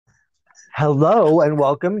Hello and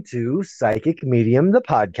welcome to Psychic Medium, the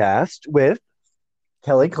podcast with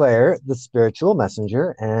Kelli Clair, the spiritual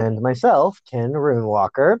messenger, and myself, Kenn Rune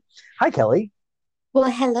Walker. Hi, Kelli. Well,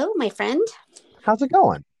 hello, my friend. How's it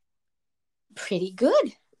going? Pretty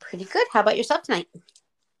good. Pretty good. How about yourself tonight?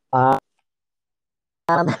 Um,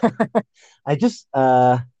 I just,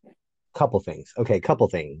 couple things. Okay, couple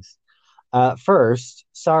things. First,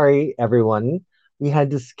 sorry, everyone. We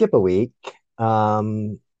had to skip a week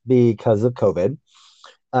because of COVID.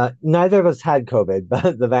 Neither of us had COVID,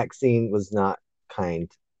 but the vaccine was not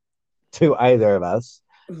kind to either of us.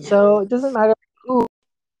 So No. it doesn't matter who at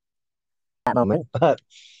that moment, but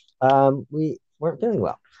we weren't feeling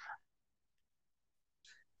well.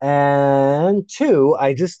 And two,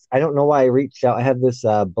 I don't know why I reached out. I have this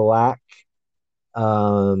black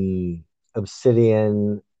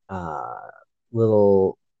obsidian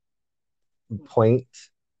little point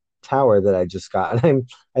tower that I just got. And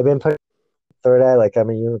I've been putting third eye like I'm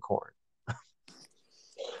a unicorn. I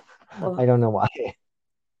Well, don't know why.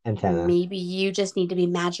 Antenna. maybe you just need to be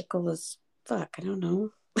magical as fuck. I don't know.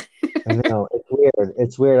 I know. It's weird.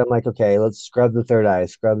 It's weird. I'm like, okay, let's scrub the third eye,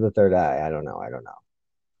 scrub the third eye. I don't know. I don't know.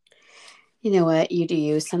 You know what? You do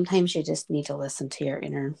you. Sometimes you just need to listen to your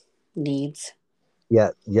inner needs. Yeah,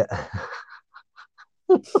 yeah.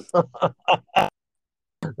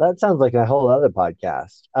 That sounds like a whole other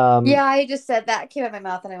podcast. Yeah, I just said that came out of my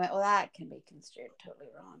mouth and I went, well, that can be construed totally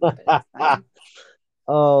wrong, but it's fine.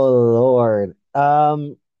 Oh Lord.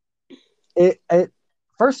 It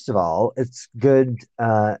first of all, it's good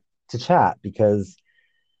to chat because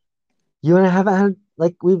you and I haven't had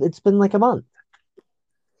like we've it's been like a month.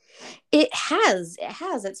 It has. It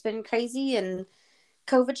has. It's been crazy and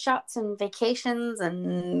COVID shots and vacations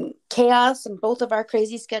and chaos and both of our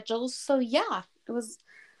crazy schedules. So yeah,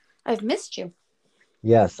 I've missed you.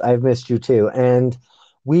 Yes, I've missed you too. And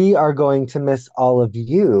we are going to miss all of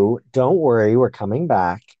you. Don't worry, we're coming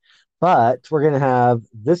back. But we're going to have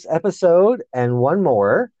this episode and one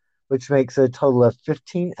more, which makes a total of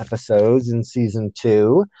 15 episodes in season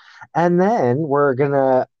two. And then we're going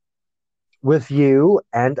to, with you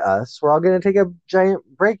and us, we're all going to take a giant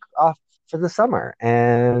break off for the summer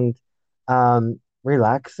and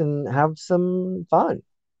relax and have some fun.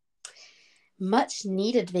 Much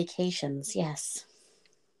needed vacations, yes.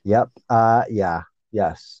 Yep. Yeah.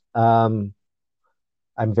 Yes. I'm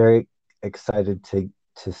very excited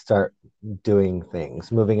to start doing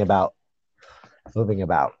things, moving about.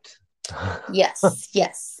 Yes,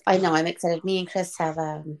 yes. I know. I'm excited. Me and Chris have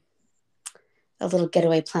a little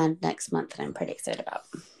getaway planned next month that I'm pretty excited about.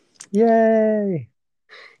 Yay!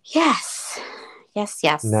 Yes. Yes,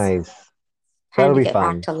 yes. Nice. Time That'll to be get back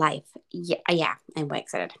fun. to life. Yeah, yeah. I'm way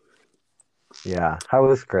excited. Yeah. How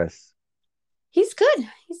is Chris? He's good.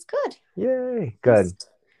 He's good. Yay. Good. Just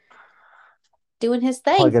doing his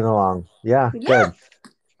thing. Plugging along. Yeah, Yeah. good.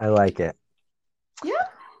 I like it. Yeah.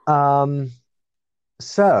 Um,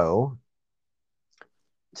 so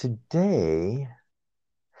today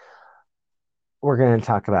we're going to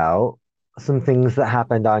talk about some things that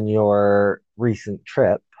happened on your recent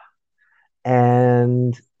trip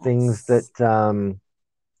and things Yes. that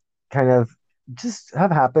kind of just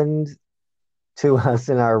have happened to us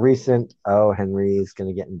in our recent. Oh, Henry is going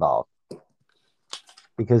to get involved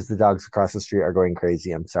because the dogs across the street are going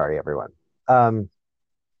crazy. I'm sorry, everyone. Um,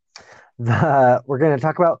 we're going to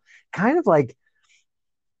talk about kind of like,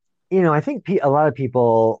 I think a lot of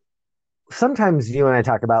people, sometimes you and I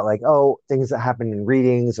talk about like, oh, things that happen in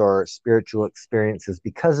readings or spiritual experiences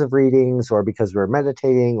because of readings or because we're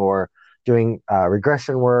meditating or doing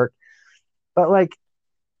regression work. But like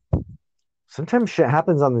sometimes shit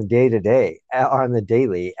happens on the day to day, on the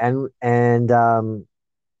daily, and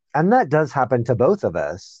that does happen to both of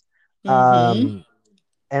us. Mm-hmm. Um,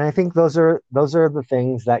 and I think those are the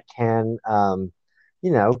things that can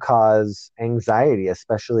cause anxiety,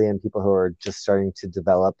 especially in people who are just starting to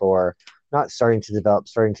develop or not starting to develop,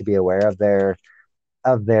 starting to be aware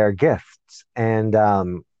of their gifts. And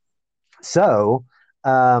so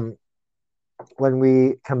um, when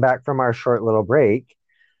we come back from our short little break,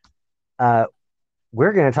 uh,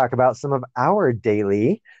 we're going to talk about some of our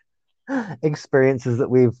daily experiences that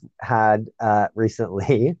we've had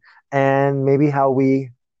recently and maybe how we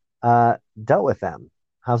dealt with them.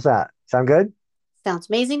 How's that? Sound good? Sounds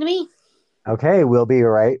amazing to me. Okay, we'll be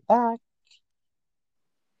right back.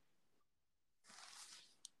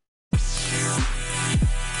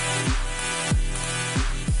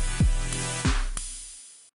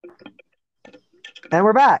 And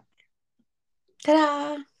we're back.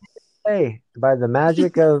 Ta-da. Hey, by the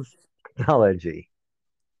magic of technology.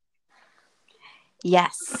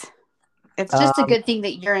 Yes. It's just a Um, good thing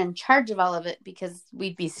that you're in charge of all of it because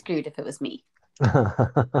we'd be screwed if it was me.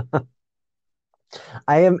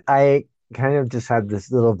 I kind of just had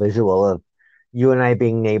this little visual of you and I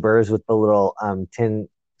being neighbors with the little tin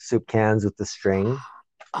soup cans with the string.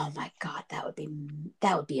 Oh my God, that would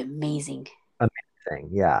be amazing. Amazing.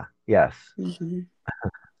 Yeah. Yes. Mm-hmm.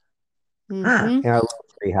 In Mm-hmm. our little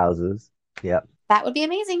tree houses. Yep. That would be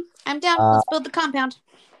amazing. I'm down. Uh, Let's build the compound.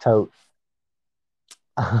 tote.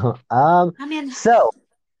 I'm in. So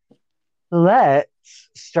let's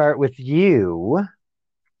start with you,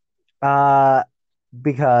 uh,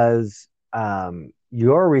 because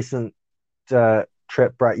your recent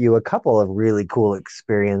trip brought you a couple of really cool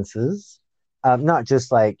experiences. Not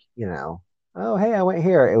just like, oh, hey, I went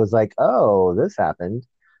here. It was like, oh, this happened.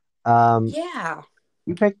 Um, Yeah.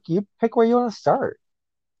 you pick where you want to start.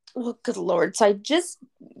 Well, good Lord. So I just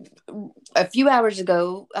a few hours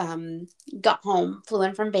ago got home, flew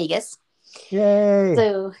in from Vegas. Yay.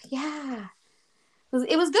 So yeah,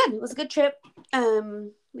 it was good. It was a good trip.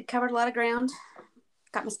 We covered a lot of ground,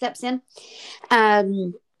 got my steps in.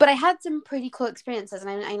 But I had some pretty cool experiences,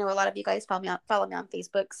 and I know a lot of you guys follow me on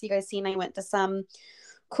Facebook. So you guys seen I went to some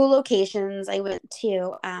cool locations. I went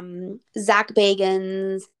to Zach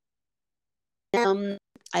Bagan's.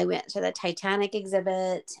 I went to the Titanic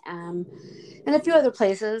exhibit, and a few other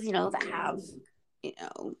places, that have, you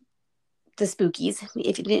know, the spookies,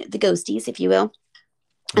 the ghosties, if you will.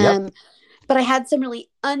 Yep. But I had some really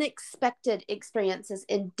unexpected experiences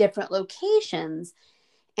in different locations,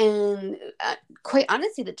 and quite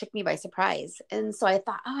honestly, that took me by surprise. And so I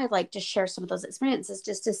thought, oh, I'd like to share some of those experiences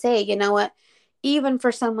just to say, you know what, even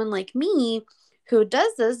for someone like me who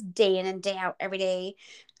does this day in and day out every day,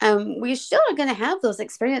 we still are going to have those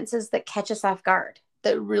experiences that catch us off guard,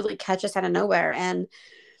 that really catch us out of nowhere, and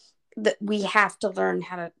that we have to learn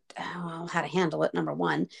how to handle it, number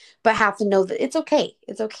one, but have to know that it's okay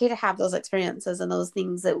to have those experiences and those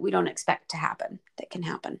things that we don't expect to happen that can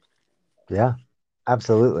happen. Yeah.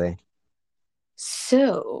 Absolutely.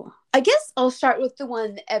 So I guess I'll start with the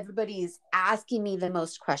one that everybody's asking me the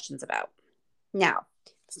most questions about. Now,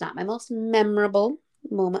 it's not my most memorable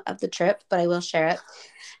moment of the trip, but I will share it.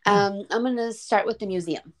 I'm going to start with the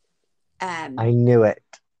museum. I um knew it.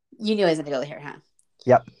 you knew I was going to go here, huh?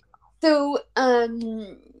 Yep. So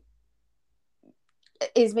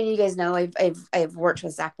as many of you guys know, I've worked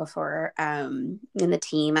with Zach before, in the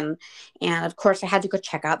team, and of course I had to go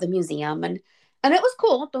check out the museum, and it was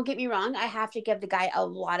cool. Don't get me wrong. I have to give the guy a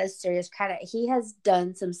lot of serious credit. He has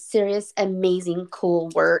done some serious, amazing, cool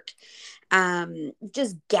work.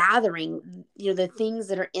 Just gathering, the things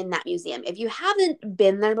that are in that museum. If you haven't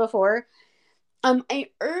been there before, I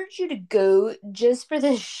urge you to go just for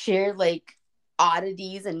the sheer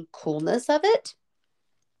oddities and coolness of it.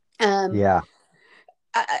 Um, Yeah.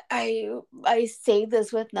 I say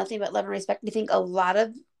this with nothing but love and respect. I think a lot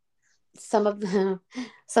of some of the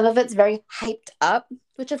some of it's very hyped up,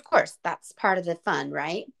 which of course that's part of the fun,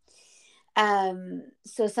 right?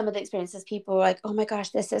 So some of the experiences people are like, oh my gosh,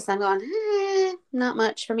 this, I'm going, not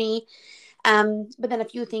much for me. But then a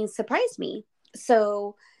few things surprised me.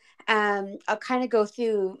 So I'll kind of go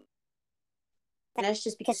through finish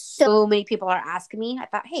just because so many people are asking me. I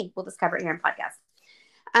thought, hey, we'll just cover it here in podcast.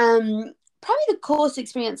 Probably the coolest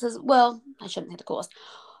experiences. Well, I shouldn't say the coolest.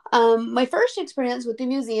 My first experience with the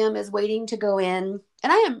museum is waiting to go in,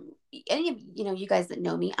 and I am any of you guys that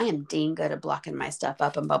know me, I am dang good at blocking my stuff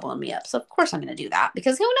up and bubbling me up. So of course I'm going to do that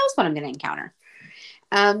because who knows what I'm going to encounter.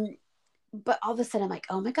 Um, but all of a sudden I'm like,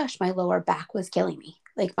 oh my gosh, my lower back was killing me.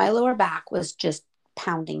 Like my lower back was just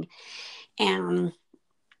pounding, and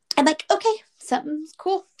I'm like, okay, something's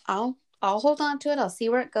cool. I'll hold on to it. I'll see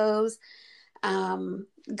where it goes.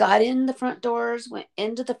 Got in the front doors, went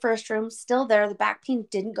into the first room, still there. The back pain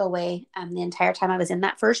didn't go away the entire time I was in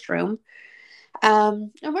that first room.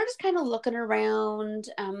 And we're just kind of looking around.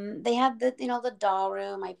 They had the doll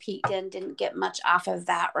room. I peeked in, didn't get much off of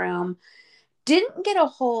that room. Didn't get a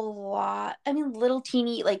whole lot. I mean, little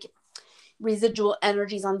teeny residual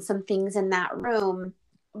energies on some things in that room.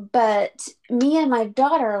 But me and my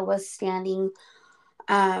daughter was standing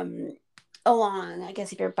um along, I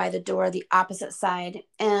guess if you're by the door, the opposite side,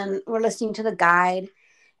 and we're listening to the guide,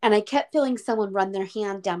 and I kept feeling someone run their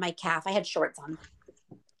hand down my calf. I had shorts on,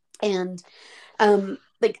 and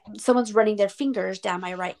someone's running their fingers down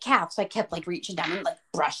my right calf. So I kept reaching down and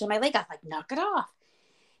brushing my leg off, knock it off.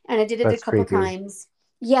 And I did it a That's couple creepy. times.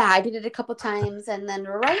 Yeah, I did it a couple times, and then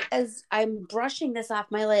right as I'm brushing this off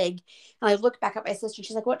my leg, and I look back at my sister,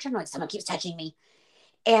 she's like, "What's your noise? Someone keeps touching me."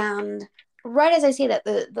 And right as I say that,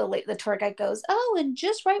 the tour guide goes, "Oh, and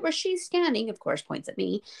just right where she's standing," of course, points at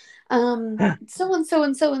me. So and so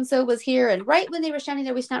and so and so was here, and right when they were standing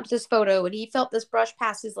there, we snapped this photo, and he felt this brush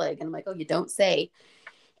past his leg, and I'm like, "Oh, you don't say."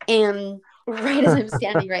 And right as I'm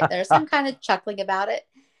standing right there, so I'm kind of chuckling about it.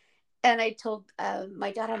 And I told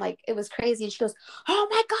my dad, I'm like, it was crazy. And she goes, "Oh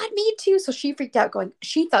my God, me too." So she freaked out, going,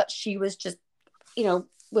 she thought she was just,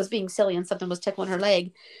 was being silly and something was tickling her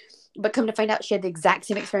leg. But come to find out, she had the exact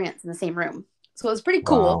same experience in the same room. So it was pretty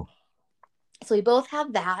cool. Wow. So we both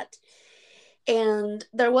have that. And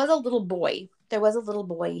there was a little boy. There was a little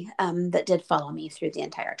boy that did follow me through the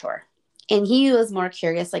entire tour. And he was more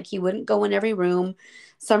curious. Like, he wouldn't go in every room.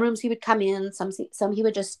 Some rooms he would come in. Some he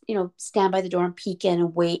would just, stand by the door and peek in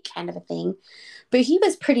and wait, kind of a thing. But he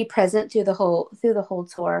was pretty present through the whole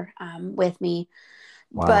tour with me.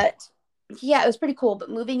 Wow. But yeah, it was pretty cool. But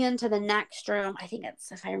moving into the next room, I think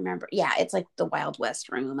it's, if I remember, yeah, it's like the Wild West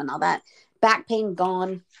room and all that. Back pain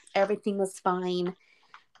gone. Everything was fine.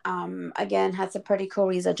 Again, had some pretty cool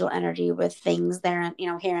residual energy with things there,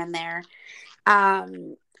 here and there.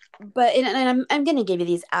 Um, but and I'm going to give you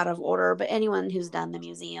these out of order, but anyone who's done the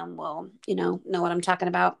museum will, know what I'm talking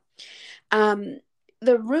about. Um,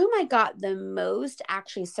 the room I got the most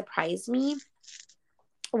actually surprised me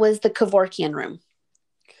was the Kevorkian room.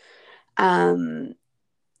 Um,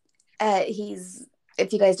 he's,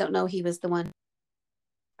 if you guys don't know, he was the one who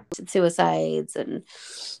did suicides and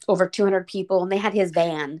over 200 people, and they had his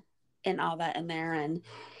van and all that in there, and it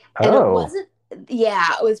Oh. wasn't,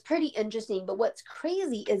 yeah, it was pretty interesting. But what's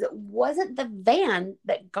crazy is it wasn't the van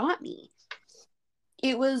that got me.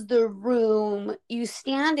 It was the room you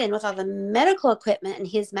stand in with all the medical equipment and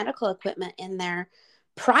his medical equipment in there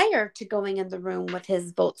prior to going in the room with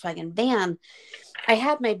his Volkswagen van. I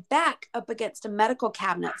had my back up against a medical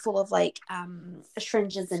cabinet full of like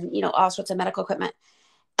syringes and all sorts of medical equipment,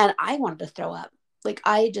 and I wanted to throw up. Like,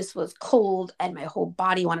 I just was cold and my whole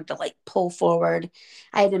body wanted to like pull forward.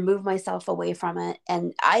 I had to move myself away from it,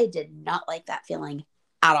 and I did not like that feeling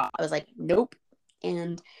at all. I was like, nope.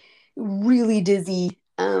 And really dizzy.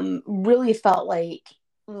 Really felt like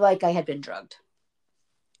I had been drugged.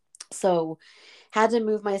 So had to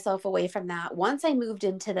move myself away from that. Once I moved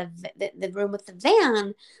into the room with the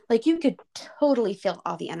van, like, you could totally feel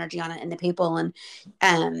all the energy on it and the people.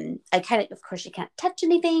 And I kind of course, you can't touch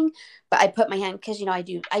anything, but I put my hand, because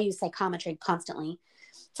I use psychometry constantly.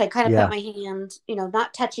 So I kind of put Yeah. my hand,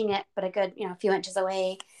 not touching it, but a good, a few inches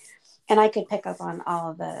away, and I could pick up on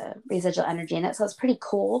all of the residual energy in it. So it's pretty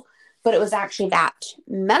cool. But it was actually that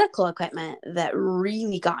medical equipment that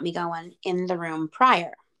really got me going in the room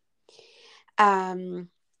prior. Um,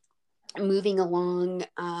 Moving along,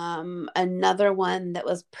 another one that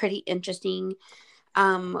was pretty interesting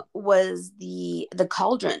was the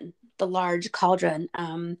cauldron, the large cauldron.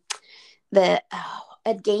 The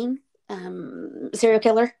Ed Gein, serial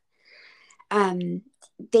killer. Um,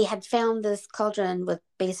 they had found this cauldron with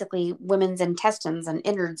basically women's intestines and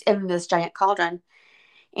innards in this giant cauldron,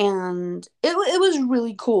 and it was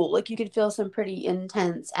really cool. Like, you could feel some pretty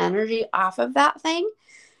intense energy off of that thing.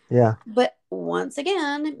 Yeah. But once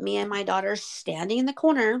again, me and my daughter standing in the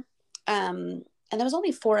corner, and there was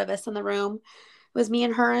only four of us in the room. It was me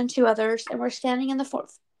and her and two others, and we're standing in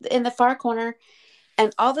the far corner.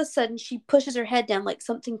 And all of a sudden, she pushes her head down like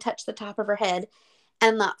something touched the top of her head.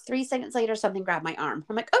 And not 3 seconds later, something grabbed my arm.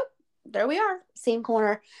 I'm like, oh, there we are, same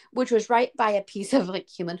corner, which was right by a piece of like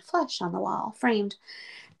human flesh on the wall, framed.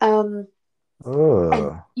 Um, and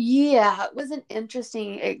Oh. yeah, it was an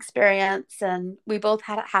interesting experience, and we both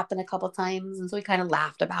had it happen a couple times, and so we kind of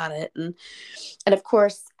laughed about it. And of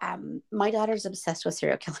course, my daughter's obsessed with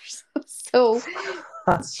serial killers, so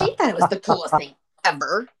she thought it was the coolest thing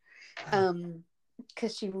ever.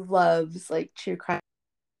 Because she loves like true crime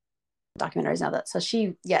documentaries and all that. So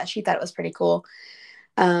she thought it was pretty cool.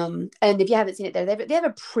 And if you haven't seen it, they have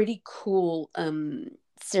a pretty cool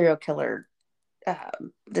serial killer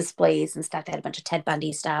displays and stuff. They had a bunch of Ted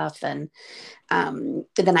Bundy stuff, and the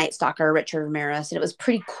Night Stalker, Richard Ramirez, and it was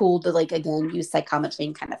pretty cool to, like, again, use psychometry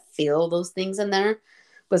and kind of feel those things in there. It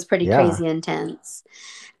was pretty Yeah. crazy intense.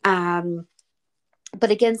 Um, but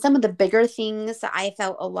again, some of the bigger things that I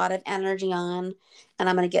felt a lot of energy on, and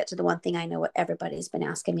I'm going to get to the one thing I know what everybody's been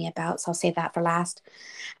asking me about, so I'll save that for last.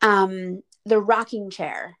 The rocking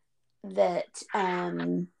chair that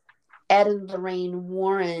Ed and Lorraine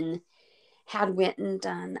Warren had went and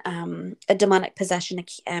done a demonic possession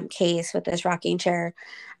case with this rocking chair.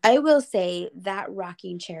 I will say that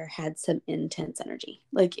rocking chair had some intense energy.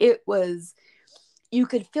 Like, it was, you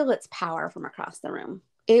could feel its power from across the room.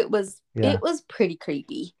 It was Yeah. pretty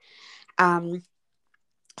creepy. Um,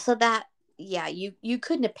 so that, yeah, you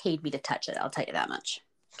couldn't have paid me to touch it. I'll tell you that much.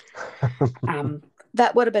 Um,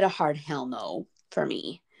 that would have been a hard hell no for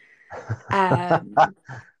me. Um,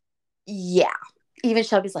 yeah. Even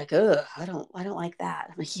Shelby's like, ugh, I don't like that.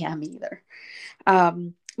 I'm like, yeah, me either.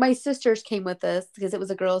 My sisters came with us because it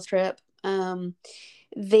was a girls' trip.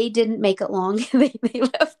 They didn't make it long. They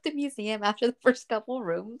left the museum after the first couple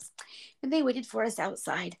rooms, and they waited for us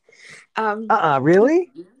outside. Um,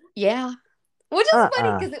 Really? yeah, which is funny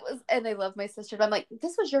Uh-uh. because it was, and I love my sister. But I'm like,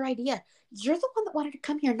 this was your idea. You're the one that wanted to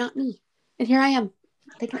come here, not me. And here I am.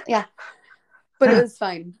 Yeah, but it was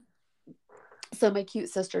fine. So my cute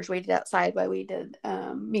sisters waited outside while we did.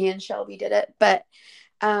 Me and Shelby did it, but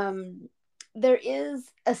um, there is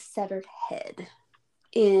a severed head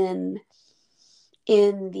in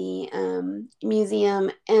the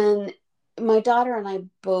museum, and my daughter and I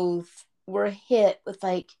both were hit with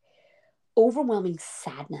like overwhelming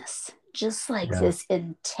sadness, just like Yeah. this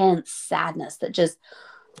intense sadness that just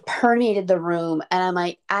permeated the room. And I'm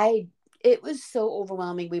like, it was so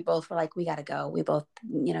overwhelming. We both were like, we got to go. We both,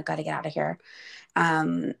 got to get out of here.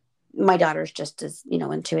 Um, my daughter's just as,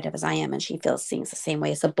 intuitive as I am, and she feels things the same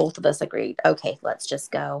way. So both of us agreed, okay, let's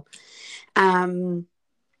just go.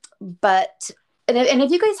 But, and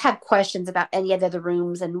if you guys have questions about any of the other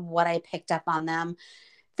rooms and what I picked up on them,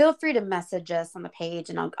 feel free to message us on the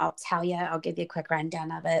page, and I'll tell you, I'll give you a quick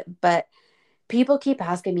rundown of it. But people keep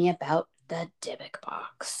asking me about the Dybbuk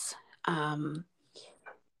box.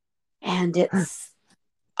 And it's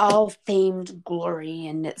all famed glory,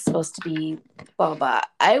 and it's supposed to be blah, blah.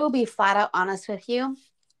 I will be flat out honest with you.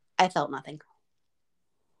 I felt nothing.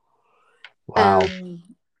 Wow.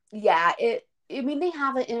 Yeah, I mean, they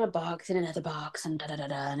have it in a box, in another box, and da da da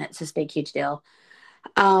da, and it's this big, huge deal.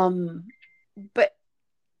 Um, but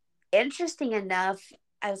interesting enough,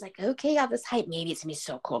 I was like, okay, all this hype, maybe it's gonna be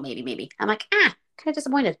so cool, maybe. I'm like, kind of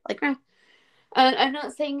disappointed. Like, and I'm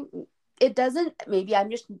not saying it doesn't. Maybe I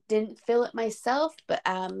just didn't feel it myself. But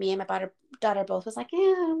me and my daughter both was like,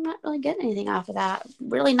 yeah, I'm not really getting anything off of that.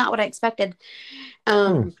 Really, not what I expected. Hmm.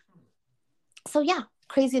 Um, so yeah,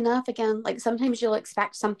 crazy enough. Again, like sometimes you'll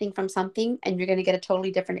expect something from something, and you're going to get a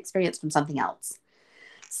totally different experience from something else.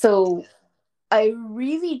 So I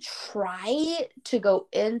really try to go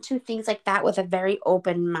into things like that with a very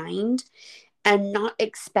open mind and not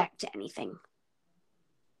expect anything.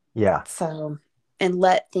 Yeah. So, and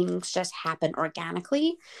let things just happen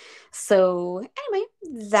organically. So, anyway,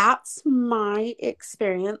 that's my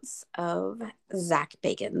experience of Zach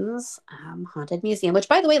Bagans' Haunted Museum, which,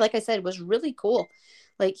 by the way, like I said, was really cool.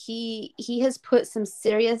 Like he has put some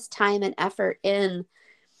serious time and effort in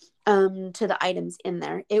to the items in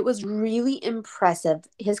there. It was really impressive.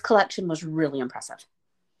 His collection was really impressive.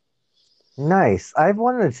 Nice. I've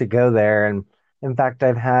wanted to go there, and in fact,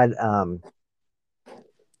 I've had a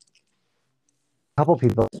couple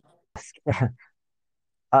people ask,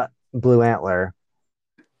 Blue Antler,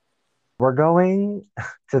 we're going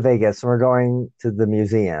to Vegas and we're going to the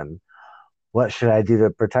museum. What should I do to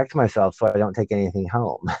protect myself so I don't take anything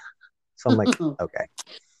home? So I'm like, okay.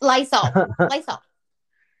 Lysol, Lysol,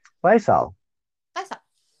 Lysol, Lysol.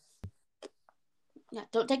 Yeah,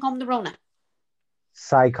 don't take home the Rona.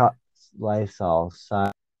 Psycho, Lysol,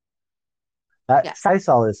 that Yeah.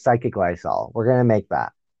 Lysol is psychic Lysol. We're gonna make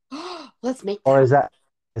that. Let's make Or that.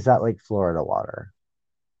 is that like Florida water?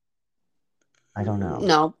 I don't know.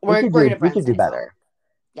 No, We we're could we're do gonna we brand could do Lysol. better.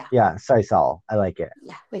 Yeah, Yeah, Sisal. I like it.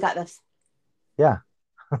 yeah, we got this. Yeah.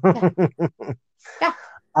 Yeah, yeah,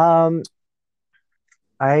 um,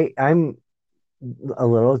 I'm a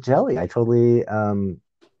little jelly. I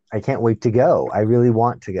can't wait to go. I really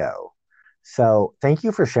want to go. So thank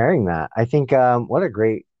you for sharing that. I think what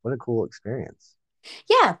a cool experience.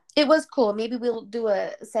 yeah. It was cool. Maybe we'll do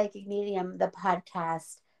a psychic medium, the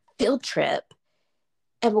podcast field trip,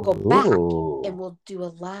 and we'll go back and Ooh, we'll do a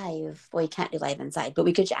live. Well, we can't do live inside, but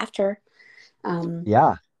we could after. Um,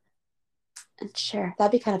 yeah, and sure,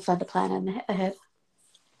 that'd be kind of fun to plan ahead.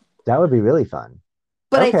 that would be really fun.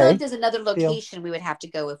 But I feel like Okay, there's another deal. location we would have to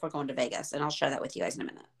go if we're going to Vegas, and I'll share that with you guys in a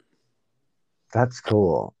minute. That's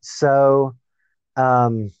cool. So,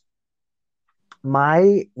 um,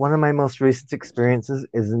 my one of my most recent experiences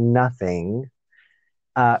is nothing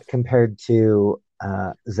compared to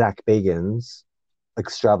Zach Bagans'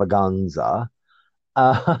 extravaganza.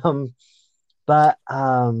 Um, but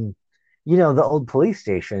the old police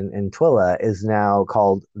station in Twilla is now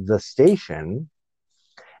called the station,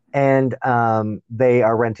 and they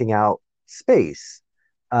are renting out space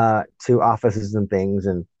to offices and things.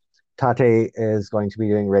 And Tate is going to be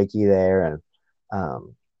doing Reiki there, and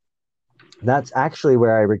um, that's actually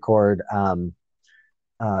where I record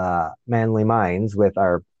Manly Minds with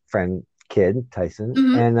our friend kid, Tyson,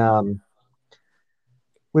 Hmm. and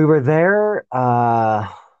we were there a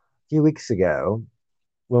few weeks ago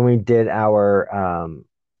when we did our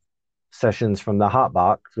sessions from the Hot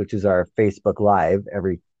Box, which is our Facebook Live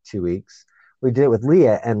every 2 weeks. We did it with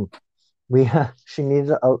Leah, and we she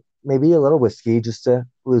needed maybe a little whiskey just to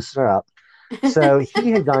loosen her up. So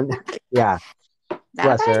he had gone, yeah, Not a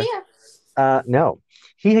bless bad her. idea. No,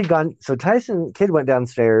 he had gone. So Tyson kid went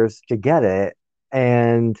downstairs to get it,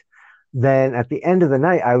 and then at the end of the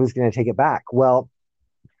night, I was going to take it back. Well,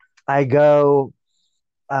 I go.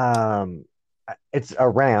 Um, it's a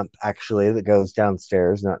ramp actually that goes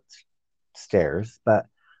downstairs, not stairs, but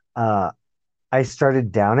uh, I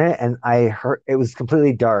started down it, and I heard it was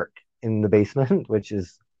completely dark in the basement, which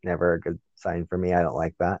is never a good sign for me. I don't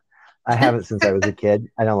like that. I haven't since I was a kid.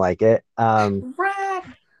 I don't like it. Right.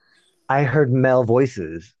 I heard male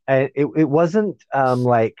voices, and it wasn't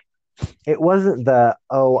like it wasn't the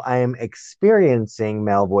oh I am experiencing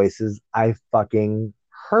male voices. I fucking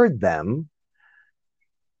heard them,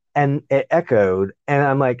 and it echoed, and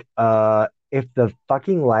I'm like, if the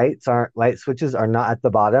fucking light switches are not at the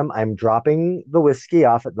bottom, I'm dropping the whiskey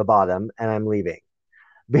off at the bottom and I'm leaving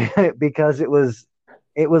because it was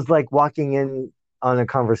like walking in on a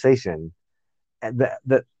conversation. And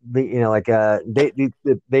the like they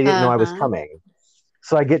didn't know I was Uh-huh. coming.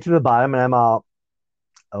 So I get to the bottom and I'm all,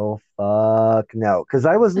 oh fuck no, because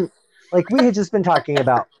I wasn't like we had just been talking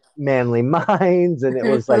about manly minds, and it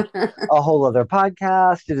was like a whole other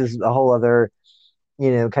podcast. It is a whole other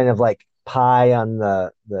kind of like pie on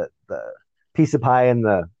the piece of pie in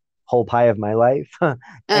the whole pie of my life. Uh-huh.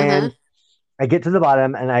 And I get to the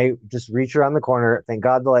bottom and I just reach around the corner. Thank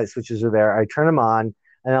God the light switches are there. I turn them on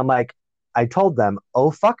and I'm like, I told them,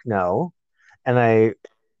 oh fuck no. And I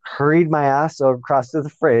hurried my ass over across to the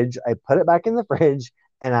fridge. I put it back in the fridge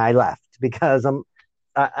and I left because I'm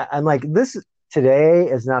like, this today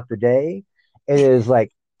is not the day. It is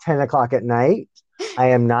like 10 o'clock at night. I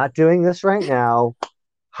am not doing this right now.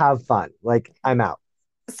 Have fun. Like I'm out.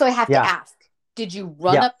 So I have to Yeah. ask, did you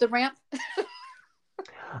run Yeah. up the ramp?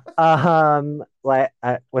 Like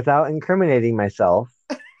without incriminating myself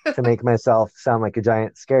to make myself sound like a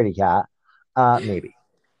giant scaredy cat, maybe.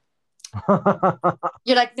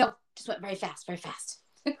 You're like, no, just went very fast, very fast.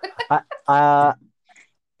 I,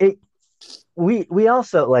 it we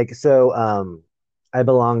also like so I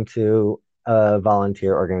belong to a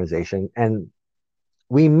volunteer organization, and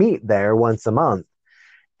we meet there once a month.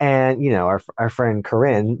 And our friend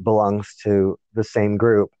Corinne belongs to the same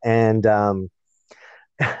group, and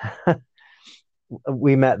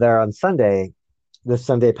we met there on Sunday. This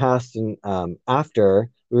Sunday passed, and after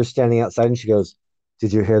we were standing outside, and she goes,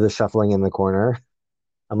 "Did you hear the shuffling in the corner?"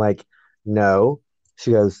 I'm like, "No."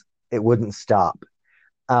 She goes, "It wouldn't stop."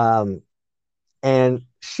 Um, and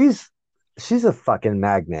she's a fucking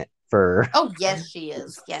magnet for Oh, yes, she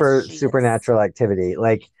is. Yes, for she is. supernatural activity.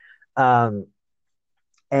 Like, um,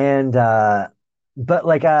 and but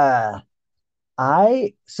like I've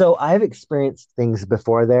experienced things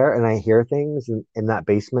before there, and I hear things in that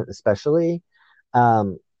basement especially.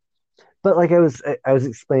 Um, but like I was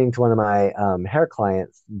explaining to one of my hair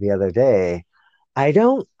clients the other day, I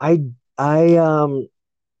don't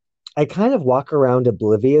I kind of walk around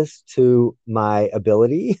oblivious to my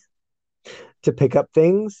ability to pick up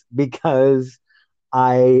things because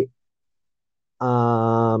I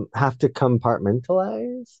have to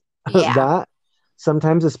compartmentalize Yeah. that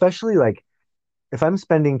sometimes, especially like if I'm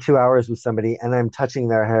spending 2 hours with somebody and I'm touching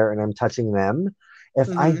their hair and I'm touching them, if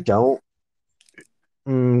I Hmm. don't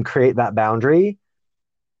create that boundary,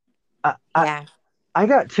 I, I, Yeah. I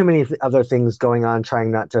got too many other things going on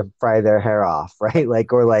trying not to fry their hair off, right?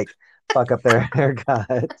 Like, or like fuck up their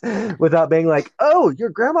haircut without being like, oh, your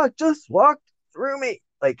grandma just walked through me.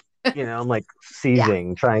 Like, I'm like Yeah.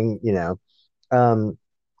 seizing, trying, um,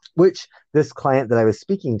 which this client that I was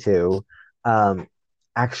speaking to, um,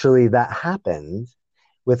 actually that happened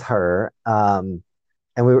with her. And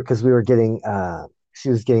because we were getting, she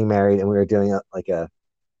was getting married and we were doing like a,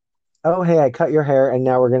 oh, hey, I cut your hair and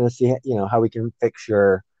now we're going to see, how we can fix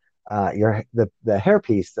the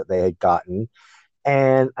hairpiece that they had gotten.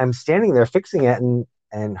 And I'm standing there fixing it,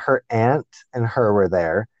 and her aunt and her were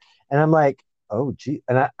there. And I'm like, oh, gee.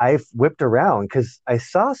 And I whipped around because I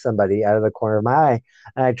saw somebody out of the corner of my eye.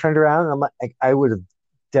 And I turned around and I'm like, I would have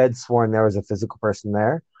dead sworn there was a physical person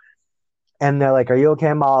there. And they're like, are you okay?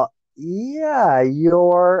 I'm all, yeah,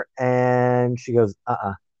 and she goes,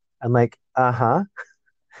 uh-uh. I'm like, uh-huh.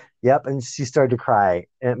 Yep. And she started to cry.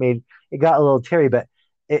 And it got a little teary, but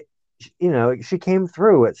it, she came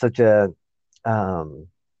through at such a, um,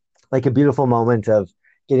 like a beautiful moment of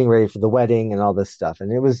getting ready for the wedding and all this stuff. And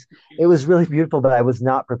it was really beautiful, but I was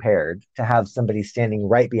not prepared to have somebody standing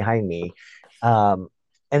right behind me, um,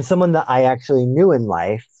 and someone that I actually knew in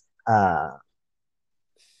life.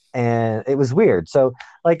 And it was weird. So,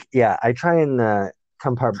 like, yeah, I try and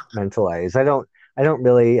compartmentalize. I don't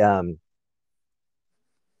really I'm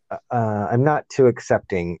not too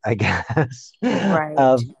accepting, I guess, Right.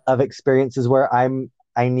 of experiences where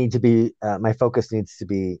I need to be my focus needs to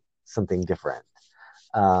be something different.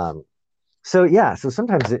 Um, so yeah, so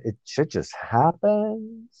sometimes it should just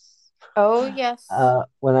happen Oh, yes.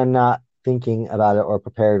 when I'm not thinking about it or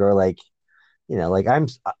prepared or like like I'm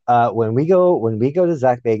when we go to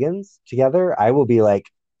Zach Bagans together, I will be like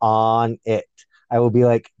on it. I will be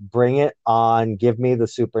like, bring it on, give me the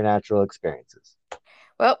supernatural experiences.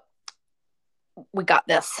 Well, we got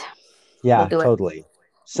this. We'll Yeah, do it. totally.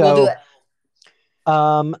 We'll do So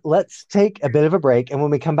it. let's take a bit of a break, and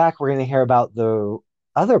when we come back, we're going to hear about the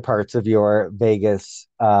other parts of your Vegas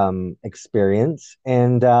experience.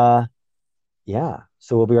 And yeah,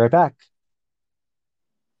 so we'll be right back.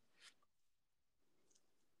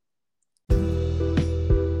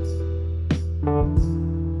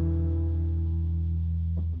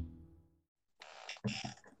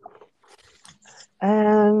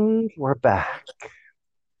 And we're back.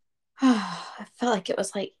 I felt like it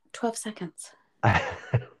was like 12 seconds.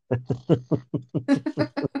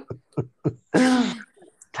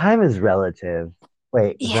 Time is relative.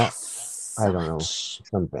 Wait, is that? Yes, I so don't know. much.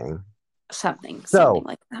 Something. Something So,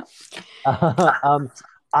 like that. um,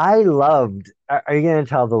 I loved. Are you going to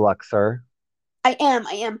tell the Luxor? I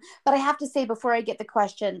am. But I have to say before I get the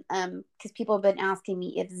question, because people have been asking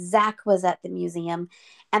me if Zach was at the museum,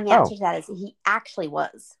 and the answer Oh, to that is he actually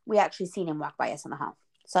was. We actually seen him walk by us in the hall.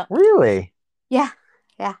 So really? yeah,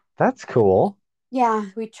 yeah, That's cool. yeah.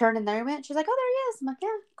 We turned in there and went. She's like, "Oh, there he is." I'm like,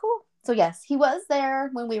 "Yeah, cool." So yes, he was there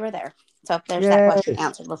when we were there. So there's that question Yay.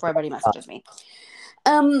 answered before everybody messages me.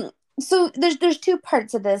 Um, so there's two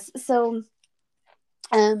parts of this. So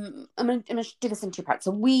I'm gonna do this in two parts.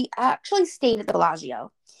 So we actually stayed at the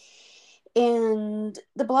Bellagio, and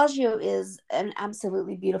the Bellagio is an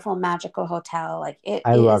absolutely beautiful, magical hotel. Like it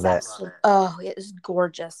I is love it. absolutely, oh, it is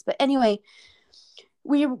gorgeous. But anyway,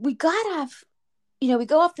 we got off. We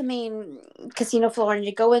go off the main casino floor and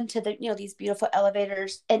you go into the these beautiful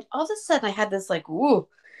elevators, and all of a sudden I had this like woo,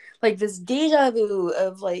 like this deja vu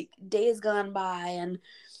of like days gone by and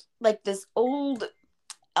like this old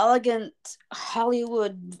elegant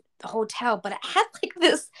Hollywood hotel, but it had like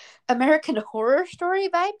this American Horror Story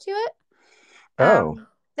vibe to it. Oh,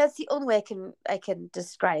 That's the only way I can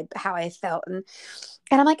describe how I felt, and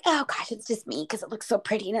I'm like, oh gosh, it's just me because it looks so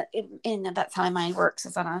pretty, and that's how my mind works.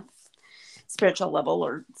 It's on a spiritual level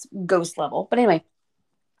or ghost level. But anyway,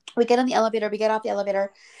 we get on the elevator, we get off the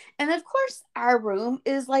elevator, and of course, our room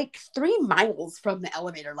is like 3 miles from the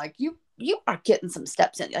elevator. Like you are getting some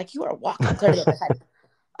steps in, like you are walking clear to the other side.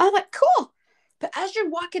 I'm like, cool. But as you're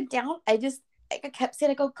walking down, I kept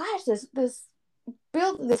saying, I go, gosh,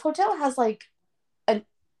 this hotel has like an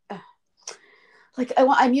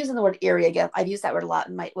I'm using the word eerie again. I've used that word a lot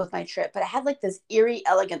in my with my trip, but it had like this eerie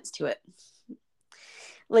elegance to it.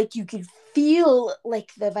 Like you could feel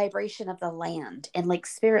like the vibration of the land and like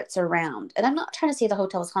spirits around. And I'm not trying to say the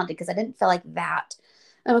hotel was haunted because I didn't feel like that.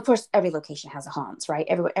 And of course, every location has a haunts, right?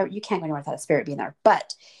 You can't go anywhere without a spirit being there.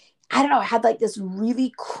 But I don't know. I had like this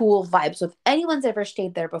really cool vibe. So if anyone's ever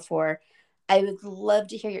stayed there before, I would love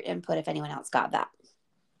to hear your input if anyone else got that.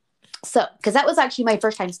 So, because that was actually my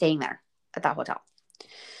first time staying there at that hotel.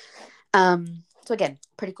 So again,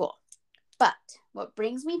 pretty cool. But what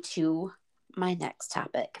brings me to my next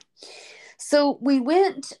topic. So we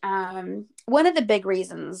went. One of the big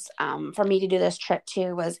reasons for me to do this trip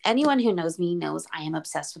too was anyone who knows me knows I am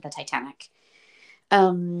obsessed with the Titanic.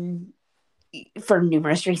 Um, for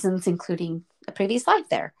numerous reasons, including a previous life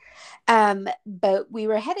there. But we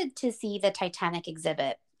were headed to see the Titanic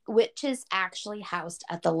exhibit, which is actually housed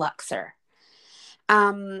at the Luxor.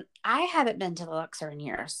 I haven't been to the Luxor in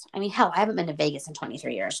years. I mean, hell, I haven't been to Vegas in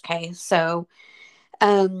 23 years. Okay. So,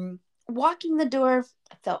 walking the door,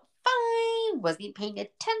 I felt fine, wasn't paying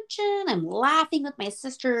attention. I'm laughing with my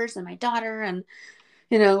sisters and my daughter, and,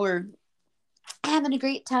 we're having a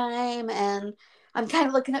great time. And I'm kind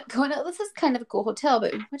of looking at going, oh, this is kind of a cool hotel,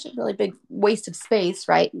 but which is a really big waste of space,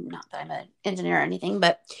 right? Not that I'm an engineer or anything,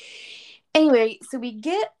 but anyway, so we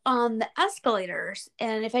get on the escalators,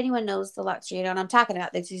 and if anyone knows the Luxor, and I'm talking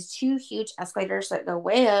about, there's these two huge escalators that go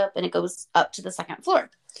way up, and it goes up to the second floor.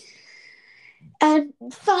 And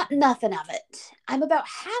thought nothing of it. I'm about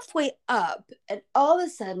halfway up, and all of a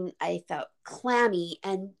sudden, I felt clammy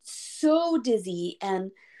and so dizzy,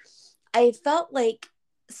 and I felt like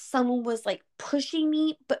someone was like pushing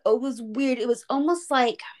me, but it was weird. It was almost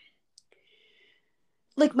like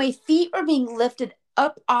my feet were being lifted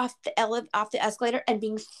up off the escalator and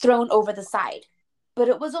being thrown over the side. But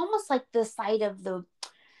it was almost like the side of the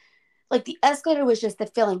like the escalator was just the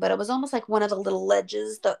filling, but it was almost like one of the little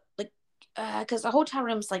ledges that like because the hotel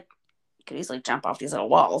room's like you could easily jump off these little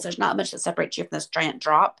walls. There's not much that separates you from this giant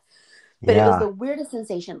drop. But it was Yeah. the weirdest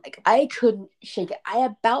sensation. Like I couldn't shake it. I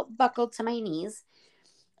about buckled to my knees.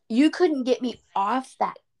 You couldn't get me off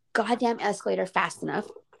that goddamn escalator fast enough.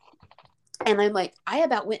 And I'm like, I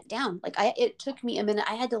about went down. Like it took me a minute.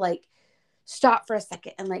 I had to like stop for a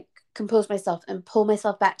second and like compose myself and pull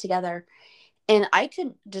myself back together. And I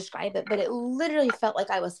couldn't describe it, but it literally felt like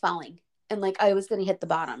I was falling and like I was going to hit the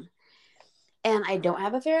bottom. And I don't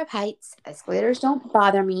have a fear of heights. Escalators don't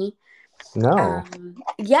bother me. No.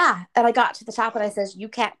 Yeah. And I got to the top and I says, you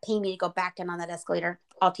can't pay me to go back in on that escalator.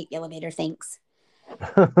 I'll take the elevator. Thanks.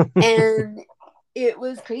 And it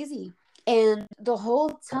was crazy. And the whole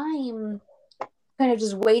time, kind of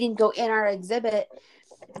just waiting to go in our exhibit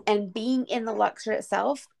and being in the Luxor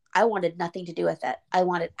itself, I wanted nothing to do with it. I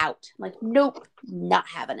wanted out. Like, nope, not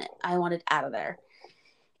having it. I wanted out of there.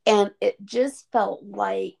 And it just felt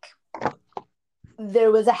like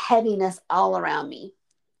there was a heaviness all around me.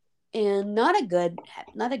 And not a good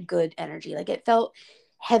energy. Like it felt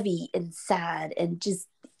heavy and sad and just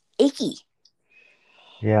achy.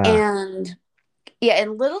 Yeah. And yeah,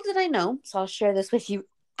 and little did I know, so I'll share this with you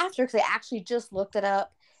after because I actually just looked it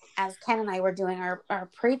up as Ken and I were doing our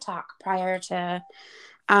pre-talk prior to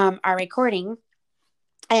our recording.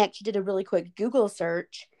 I actually did a really quick Google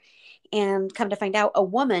search and come to find out a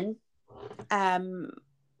woman um,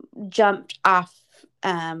 jumped off.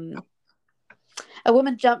 A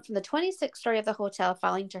woman jumped from the 26th story of the hotel,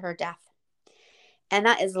 falling to her death. And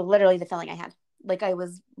that is literally the feeling I had. Like I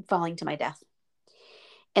was falling to my death.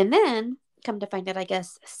 And then, come to find out, I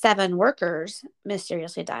guess 7 workers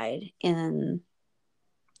mysteriously died in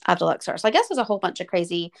at the Luxor. So I guess there's a whole bunch of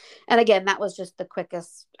crazy. And again, that was just the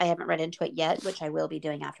quickest. I haven't read into it yet, which I will be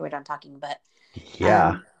doing after we're done talking. But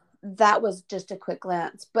Yeah. that was just a quick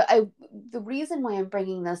glance. But the reason why I'm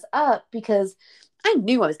bringing this up because I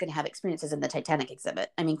knew I was going to have experiences in the Titanic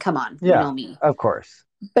exhibit. I mean, come on, you Yeah. know me. Of course.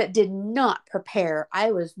 But did not prepare.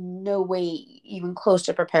 I was no way even close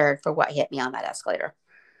to prepared for what hit me on that escalator.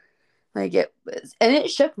 Like it was, and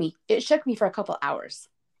it shook me. It shook me for a couple hours.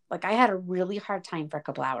 Like I had a really hard time for a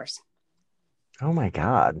couple hours. Oh my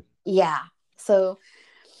God. Yeah. So,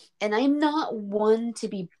 and I'm not one to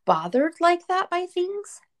be bothered like that by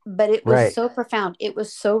things, but it was Right. so profound. It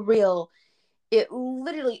was so real. It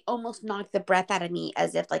literally almost knocked the breath out of me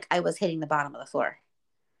as if like I was hitting the bottom of the floor.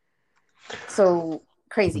 So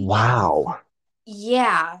crazy. Wow.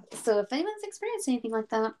 Yeah. So if anyone's experienced anything like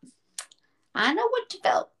that, I know what you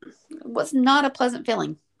felt. It was not a pleasant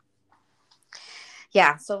feeling.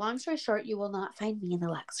 Yeah. So long story short, you will not find me in the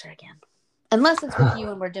Luxor again. Unless it's with you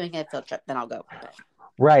and we're doing a field trip, then I'll go. But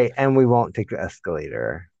Right. And we won't take the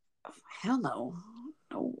escalator. hell no.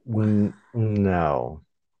 No. No.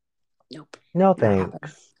 Nope. No Not happening.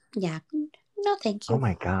 thanks. Yeah. No, thank Oh you.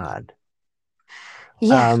 my God.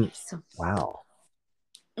 Yeah. Um, So, wow.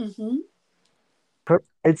 mm-hmm.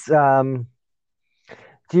 It's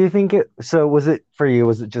do you think so was it for you,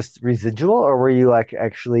 was it just residual or were you like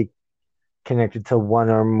actually connected to one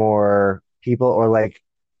or more people or like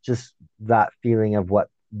just that feeling of what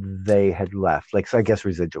they had left? Like so I guess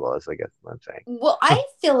residual is I guess what I'm saying. Well, I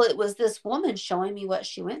feel it was this woman showing me what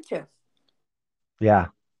she went through. Yeah.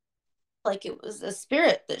 Like it was a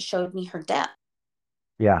spirit that showed me her death.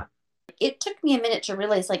 Yeah. It took me a minute to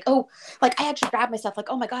realize, like, oh, like I actually grabbed myself, like,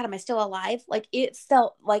 oh my God, am I still alive? Like it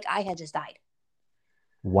felt like I had just died.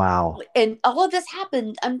 Wow. And all of this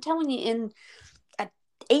happened, I'm telling you, in a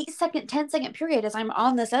 8-second, 10-second period as I'm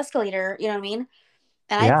on this escalator, you know what I mean?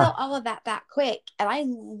 And I Yeah. felt all of that quick. And I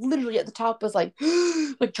literally at the top was like,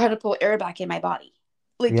 like trying to pull air back in my body.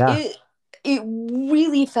 Like Yeah. it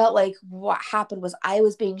really felt like what happened was I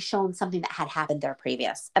was being shown something that had happened there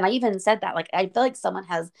previous. And I even said that, like, I feel like someone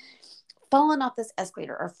has fallen off this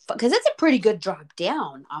escalator or because it's a pretty good drop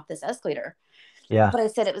down off this escalator. Yeah. But I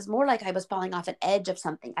said it was more like I was falling off an edge of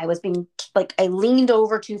something. I was being like, I leaned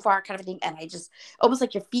over too far kind of thing. And I just almost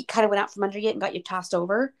like your feet kind of went out from under you and got you tossed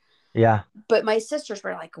over. Yeah. But my sisters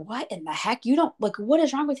were like, what in the heck? You don't like, what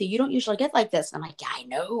is wrong with you? You don't usually get like this. And I'm like, yeah, I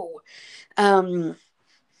know.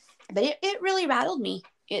 But it really rattled me.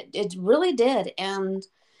 It really did. And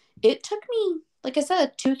it took me, like I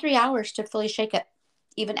said, 2-3 hours to fully shake it,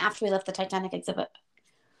 even after we left the Titanic exhibit.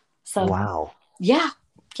 So Wow. yeah,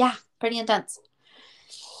 pretty intense.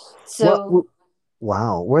 What So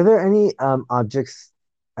wow. Were there any objects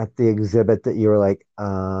at the exhibit that you were like,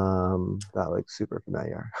 that looks super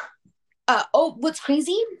familiar? Oh, what's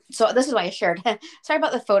crazy? So this is why I shared. Sorry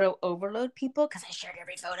about the photo overload, people, because I shared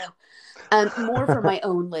every photo. More for my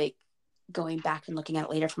own, like, going back and looking at it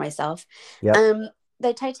later for myself. Yep. Um,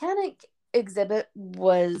 the Titanic exhibit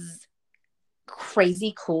was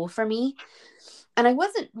crazy cool for me, and I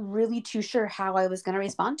wasn't really too sure how I was going to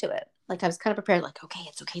respond to it. Like, I was kind of prepared, like, okay,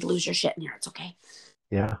 it's okay to lose your shit in here, it's okay.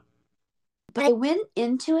 Yeah. But I went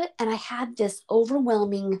into it, and I had this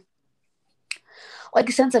overwhelming, like,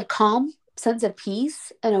 a sense of calm, sense of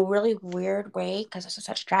peace in a really weird way because it's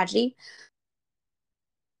such a tragedy.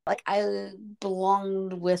 Like, I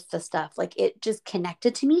belonged with the stuff. Like, it just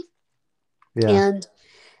connected to me, Yeah. and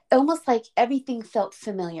almost like everything felt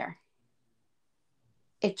familiar.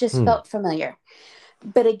 It just Hmm. felt familiar.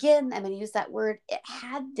 But again, I'm going to use that word. It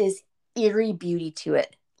had this eerie beauty to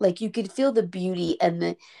it. Like, you could feel the beauty and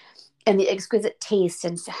the exquisite taste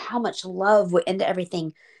and how much love went into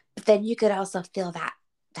everything. But then you could also feel that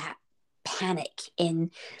panic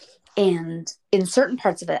in, and in certain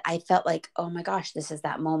parts of it, I felt like, oh my gosh, this is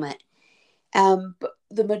that moment. But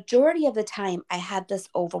the majority of the time, I had this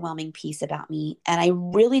overwhelming peace about me, and I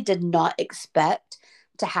really did not expect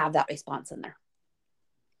to have that response in there.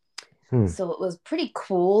 Hmm. So it was pretty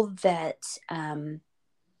cool that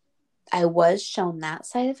I was shown that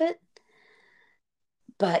side of it.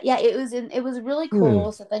 But yeah, it was really Hmm.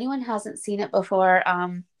 cool. So if anyone hasn't seen it before,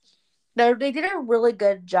 they did a really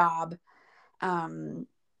good job, um,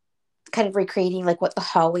 kind of recreating like what the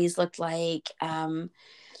hallways looked like. And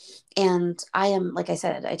I am, like I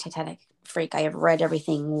said, a Titanic freak. I have read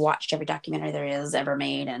everything, watched every documentary there is ever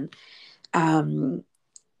made, um,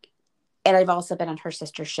 and I've also been on her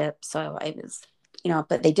sister ship. So I was,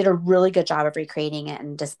 but they did a really good job of recreating it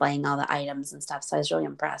and displaying all the items and stuff. So I was really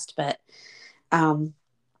impressed. But um,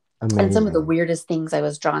 and some of the Amazing. weirdest things I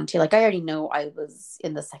was drawn to, like, I already know I was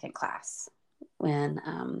in the second class when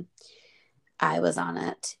I was on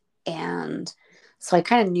it, and so I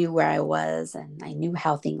kind of knew where I was and I knew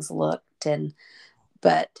how things looked. And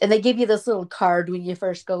they give you this little card when you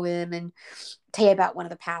first go in and tell you about one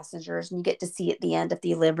of the passengers, and you get to see at the end if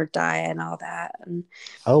they live or die and all that. And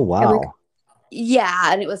Oh, I'm like, wow.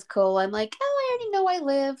 yeah, and it was cool. I'm like, oh, I already know I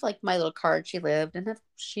live. Like, my little card, she lived, and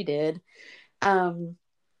she did. Um,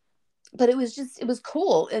 but it was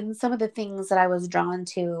cool. And some of the things that I was drawn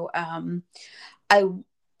to, I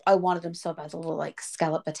I wanted them so bad. The little, like,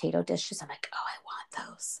 scallop potato dishes. I'm like, oh, I want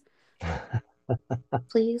those,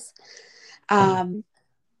 please. Um,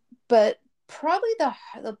 but probably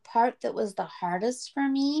the part that was the hardest for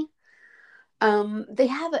me, they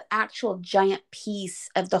have an actual giant piece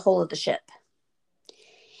of the whole of the ship,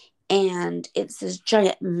 and it's this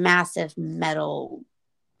giant, massive metal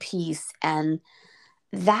piece, and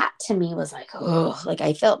that to me was like, oh, like,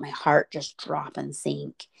 I felt my heart just drop and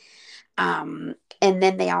sink. And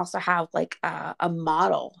then they also have like a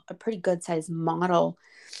model, a pretty good sized model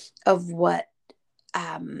of what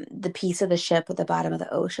the piece of the ship at the bottom of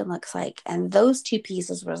the ocean looks like. And those two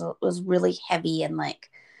pieces was really heavy, and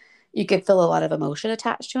like, you could feel a lot of emotion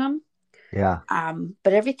attached to them. Yeah.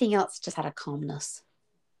 But everything else just had a calmness.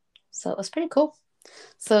 So it was pretty cool.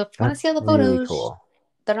 So if you want to see That's all the really photos, cool.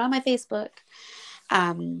 they're on my Facebook.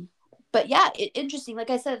 Um, but yeah, interesting.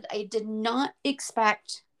 Like I said, I did not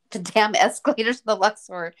expect the damn escalators in the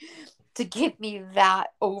Luxor to give me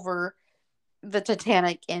that over the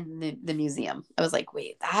Titanic in the museum. I was like,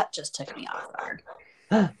 wait, that just took me off guard.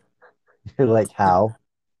 You're like, how?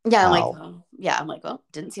 Yeah, I'm like, How? oh, yeah, I'm like, well,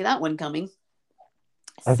 didn't see that one coming.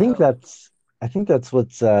 I think So that's I think that's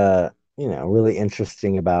what's really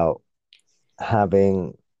interesting about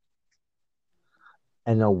having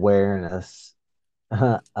an awareness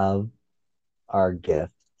of our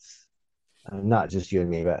gifts. Not just you and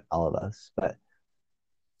me, but all of us. But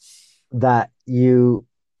that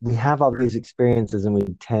we have all these experiences and we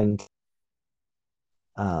tend to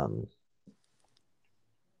um,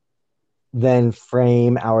 then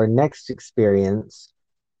frame our next experience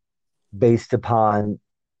based upon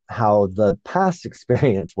how the past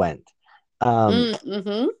experience went. Um,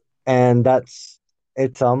 mm-hmm. and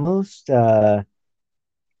it's almost yeah,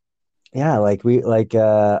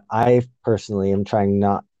 I personally am trying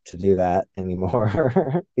not to do that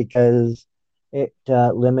anymore because it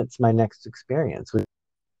limits my next experience, which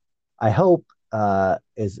I hope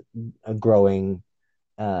is growing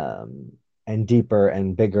and deeper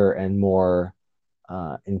and bigger and more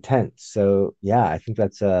intense. So yeah, I think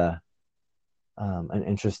that's an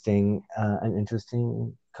interesting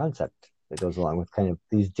concept that goes along with kind of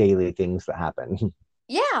these daily things that happen.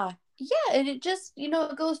 Yeah, yeah, and it just,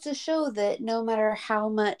 it goes to show that no matter how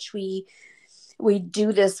much we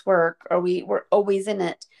do this work or we're always in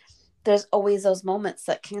it, there's always those moments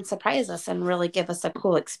that can surprise us and really give us a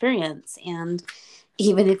cool experience. And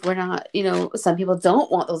even if we're not, some people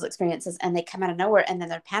don't want those experiences and they come out of nowhere and then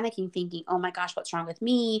they're panicking, thinking, oh my gosh, what's wrong with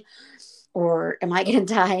me? Or am I going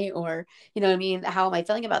to die? Or, you know what I mean? How am I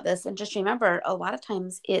feeling about this? And just remember, a lot of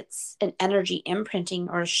times it's an energy imprinting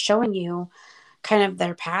or showing you kind of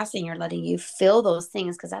their passing or letting you feel those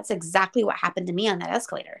things. Cause that's exactly what happened to me on that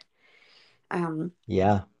escalator. Um,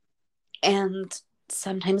 Yeah. and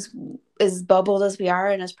sometimes as bubbled as we are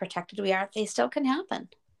and as protected we are, they still can happen.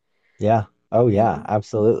 Yeah. Oh yeah, Mm-hmm.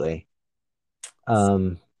 absolutely.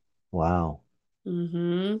 Um, wow.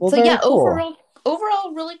 Well, So very yeah, cool.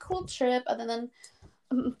 overall, really cool trip. Other than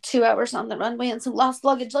 2 hours on the runway and some lost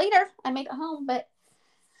luggage later, I made it home. But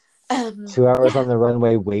 2 hours yeah, on the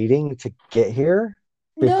runway waiting to get here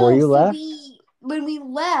before no. you So left? we when we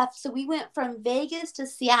left, so we went from Vegas to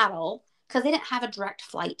Seattle because they didn't have a direct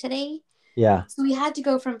flight today. Yeah. So we had to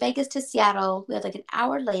go from Vegas to Seattle. We had like an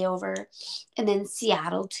hour layover, and then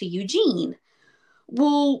Seattle to Eugene.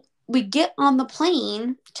 Well, we get on the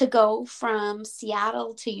plane to go from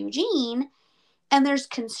Seattle to Eugene, and there's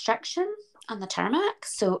construction on the tarmac.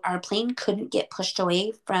 So our plane couldn't get pushed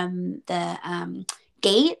away from the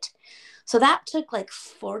gate. So that took like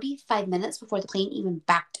 45 minutes before the plane even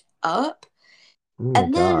backed up. Oh my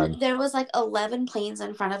And then God. there was like 11 planes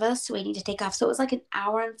in front of us waiting to take off. So it was like an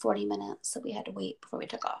hour and 40 minutes that we had to wait before we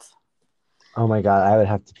took off. Oh my God. I would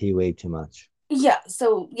have to pee way too much.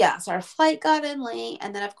 So our flight got in late,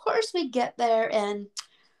 and then of course we get there, and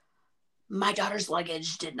my daughter's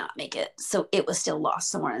luggage did not make it, so it was still lost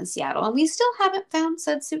somewhere in Seattle, and we still haven't found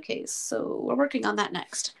said suitcase. So we're working on that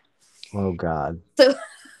next. Oh God. So,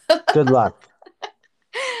 Good luck.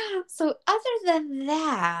 so other than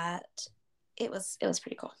that, it was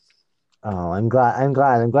pretty cool. Oh, I'm glad. I'm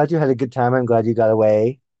glad. I'm glad you had a good time. I'm glad you got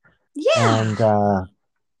away. Yeah, And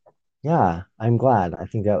yeah, I'm glad. I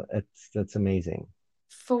think that's amazing.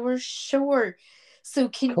 for sure. So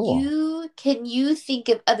can Cool. you think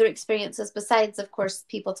of other experiences besides, of course,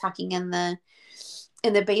 people talking in the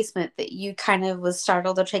basement that you kind of was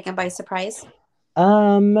startled or taken by surprise?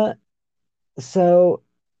 Um, so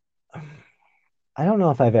I don't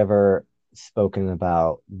know if I've ever spoken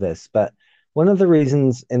about this, but one of the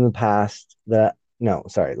reasons in the past that no,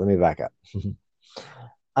 sorry, let me back up.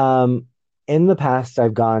 Um, in the past,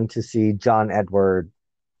 I've gone to see John Edward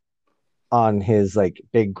on his like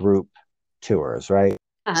big group tours, right?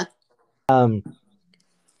 Uh-huh. Um,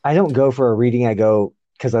 I don't go for a reading. I go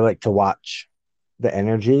because I like to watch the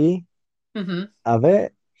energy Mm-hmm. of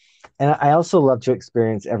it. And I also love to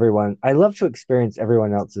experience everyone. I love to experience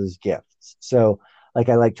everyone else's gifts. So, like,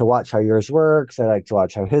 I like to watch how yours works. I like to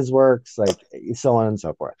watch how his works, like, so on and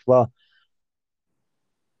so forth. Well,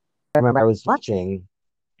 I remember I was watching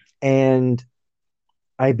and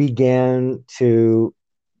I began to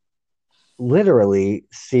literally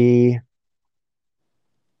see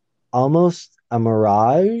almost a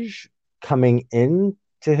mirage coming in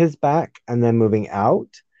to his back and then moving out.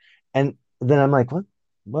 And then I'm like, what?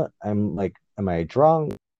 What? I'm like, am I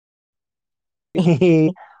drunk?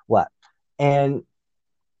 What? And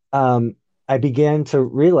I began to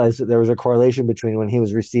realize that there was a correlation between when he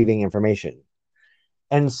was receiving information.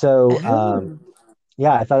 And so, Oh.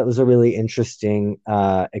 yeah, I thought it was a really interesting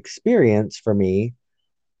experience for me.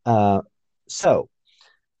 Uh, so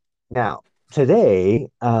now, today,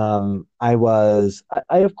 I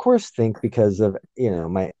of course think because of,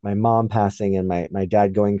 my mom passing and my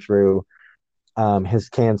dad going through his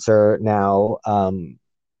cancer now,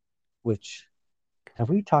 which have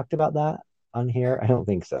we talked about that on here? I don't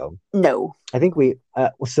think so. No. I think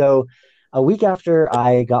so a week after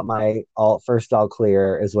I got my all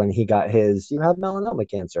clear is when he got his, you have melanoma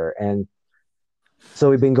cancer. And so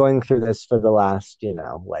we've been going through this for the last,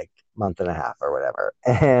 like month and a half or whatever,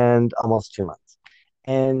 and almost 2 months.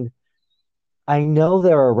 And I know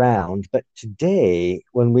they're around, but today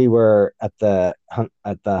when we were at the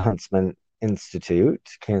Huntsman Institute,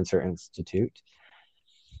 Cancer Institute,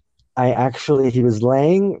 he was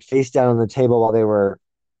laying face down on the table while they were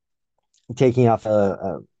taking off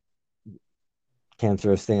a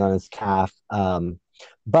cancerous thing on his calf.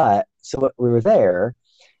 But so we were there,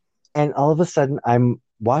 and all of a sudden I'm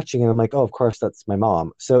watching, and I'm like, oh, of course that's my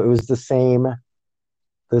mom. So it was the same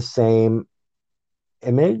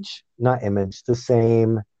image, not image, the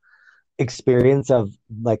same experience of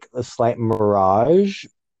like a slight mirage.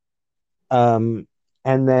 And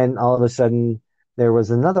then all of a sudden there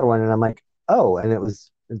was another one, and I'm like, oh, and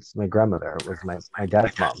it's my grandmother. It was my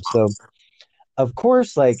dad's mom. So of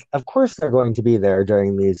course they're going to be there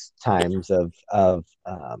during these times of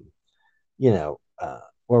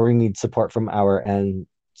where we need support from our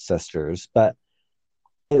ancestors. But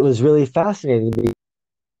it was really fascinating because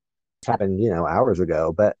it happened, hours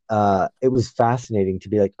ago. But it was fascinating to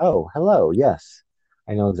be like, oh, hello, yes,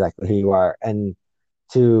 I know exactly who you are, and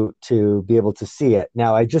to be able to see it.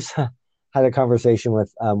 Now, I just had a conversation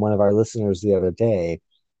with one of our listeners the other day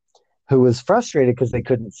who was frustrated because they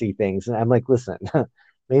couldn't see things, and I'm like, listen,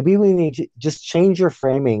 maybe we need to just change your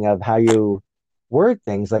framing of how you word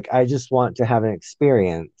things. Like, I just want to have an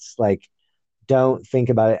experience. Like, don't think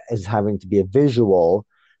about it as having to be a visual.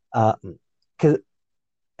 Because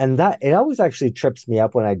and that it always actually trips me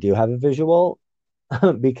up when I do have a visual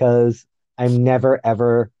because I'm never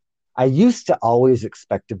ever. I used to always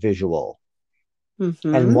expect a visual and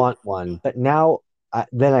Mm-hmm. want one, but now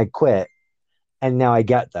then I quit, and now I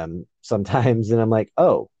get them sometimes, and I'm like,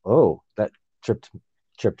 oh, that tripped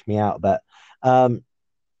tripped me out. But um,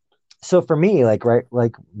 so for me, like right,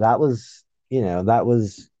 like that was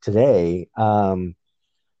today, and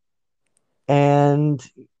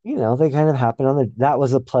they kind of happened on the. That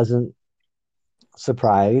was a pleasant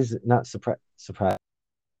surprise, not surprise,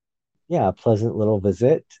 yeah, a pleasant little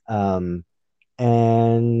visit. And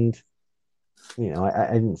I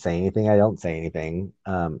didn't say anything. I don't say anything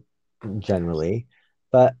generally,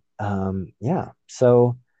 but yeah.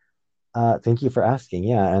 So thank you for asking.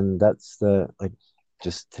 Yeah, and that's the like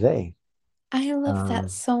just today. I love that Um,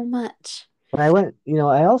 so much. when I went,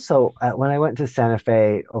 I also when I went to Santa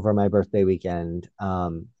Fe over my birthday weekend, I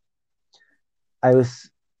was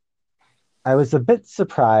I was a bit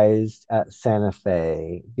surprised at Santa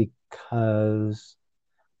Fe because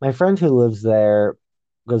my friend who lives there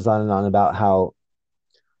goes on and on about how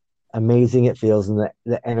amazing it feels and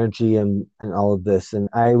the energy and all of this. And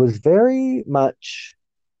I was very much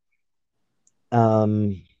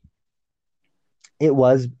um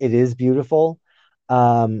it is beautiful.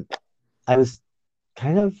 Um I was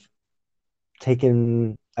kind of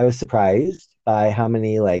I was surprised by how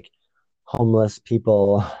many like homeless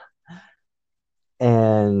people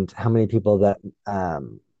and how many people that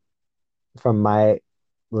from my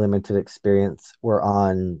limited experience were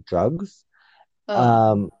on drugs. Oh,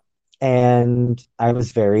 Um and I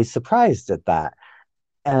was very surprised at that.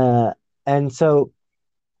 Uh and so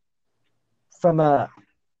from a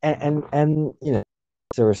and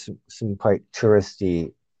there were some quite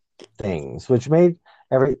touristy things which made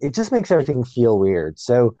it just makes everything feel weird.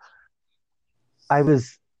 So I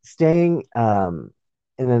was staying in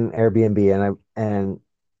an Airbnb, and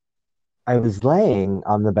I was laying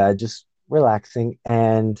on the bed just relaxing,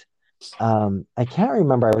 and I can't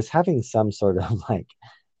remember, I was having some sort of like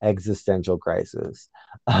existential crisis,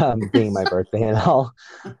 being my birthday and all.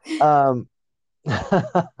 um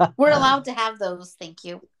we're allowed to have those. Thank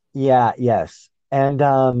you. yeah, yes. And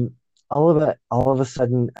all of a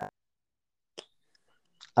sudden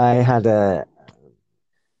I had a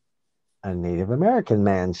Native American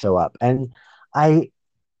man show up, and I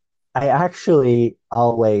I actually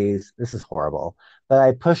always, this is horrible, but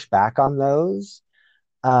I push back on those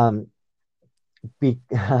um be,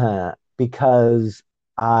 because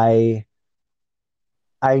I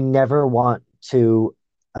I never want to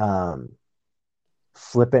um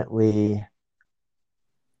flippantly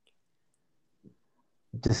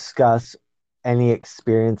discuss any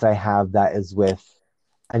experience I have that is with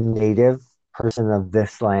a native person of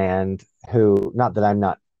this land who, not that I'm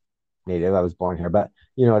not native, I was born here, but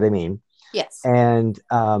you know what I mean. Yes. And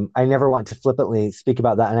I never want to flippantly speak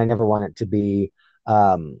about that, and I never want it to be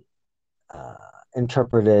um, uh,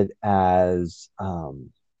 interpreted as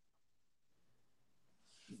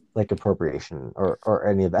like appropriation or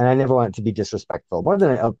any of that. And I never want it to be disrespectful. More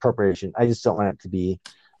than appropriation, I just don't want it to be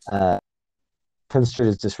uh, construed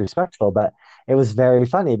as disrespectful. But it was very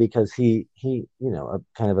funny because he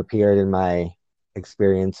kind of appeared in my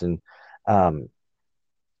experience, and um,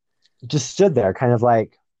 just stood there, kind of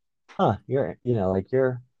like, huh, like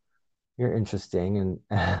you're interesting, and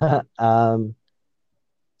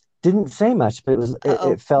didn't say much, but it Uh-oh,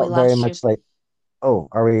 we felt very lost you. much like, oh,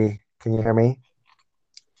 are we? Can you hear me?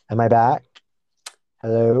 Am I back?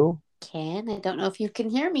 Hello, Ken, I don't know if you can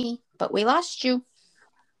hear me, but we lost you.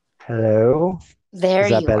 hello. There Is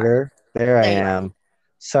that you are. better? There I There you are. am.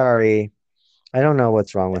 Sorry, I don't know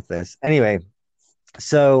what's wrong with this. Anyway,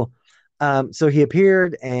 so so he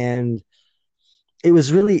appeared, and it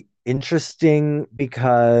was really interesting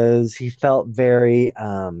because he felt very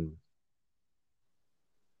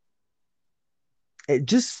it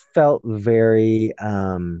just felt very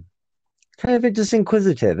kind of just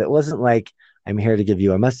inquisitive. It wasn't like I'm here to give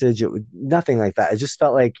you a message. It would nothing like that. It just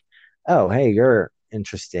felt like, oh, hey, you're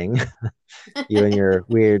interesting, you and your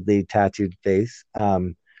weirdly tattooed face.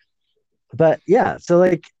 But yeah, so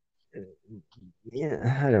like,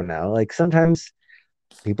 yeah, I don't know. Like sometimes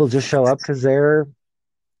people just show up because they're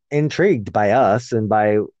intrigued by us and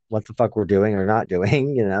by what the fuck we're doing or not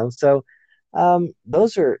doing, you know. So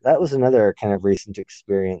that was another kind of recent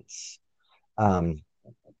experience um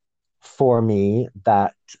for me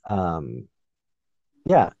that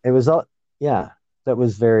yeah, it was all yeah, that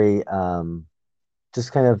was very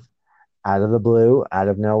just kind of out of the blue, out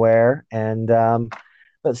of nowhere, and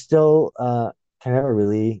but still kind of a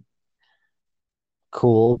really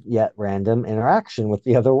cool yet random interaction with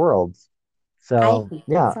the other worlds. I So think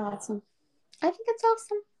yeah, it's awesome. I think it's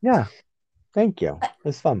awesome. yeah, thank you. I, It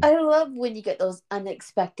was fun. I love when you get those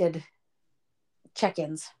unexpected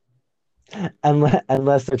check-ins.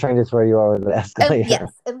 Unless they're trying to throw you over the Yes, escalator.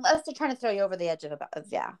 unless they're trying to throw you over the edge of a,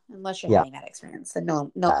 yeah. Unless you're Yeah, having that experience, then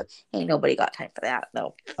no, no, bad. ain't nobody got time for that.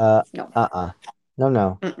 No, Uh, no, uh-uh. No,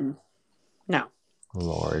 no. mm-mm, no.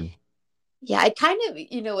 Lord. Yeah, I kind of,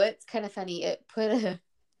 it's kind of funny. It put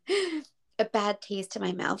a bad taste in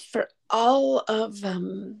my mouth for all of I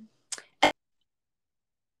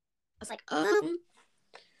was like, can I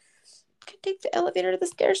take the elevator to the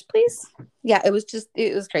stairs, please? Yeah, it was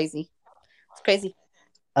crazy. It's crazy.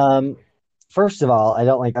 Um, First of all, I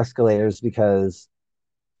don't like escalators because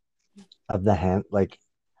of the handle.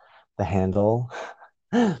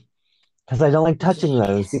 Because I don't like touching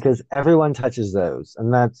those Yes. because everyone touches those,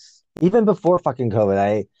 and that's even before fucking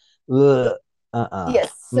COVID. Ugh,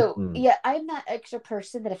 Yes. So mm-mm. yeah, I'm that extra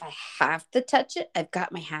person that if I have to touch it, I've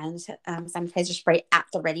got my hands sanitizer spray at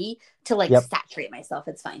the ready to like Yep, saturate myself.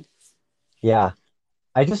 It's fine. yeah.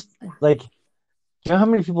 I just like, do you know how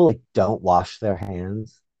many people like don't wash their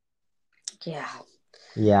hands? Yeah.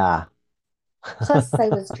 Yeah. Plus, I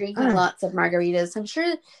was drinking lots of margaritas. I'm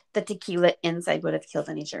sure the tequila inside would have killed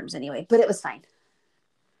any germs anyway, but it was fine.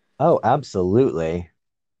 Oh, absolutely.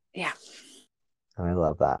 Yeah. I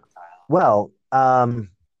love that. Well,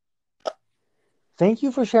 thank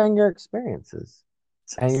you for sharing your experiences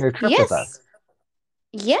and your trip with us.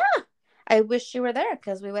 Yes. Yeah. I wish you were there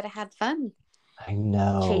because we would have had fun I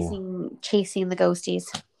know. chasing the ghosties.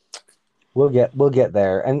 We'll get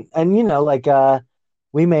there. And you know, like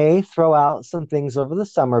we may throw out some things over the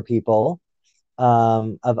summer, people,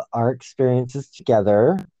 of our experiences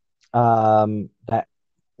together. That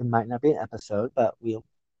it might not be an episode, but we'll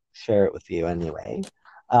share it with you anyway.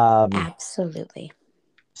 Um, Absolutely.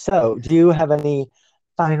 so do you have any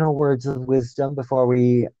final words of wisdom before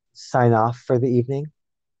we sign off for the evening?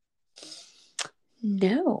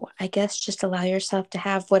 No, I guess just allow yourself to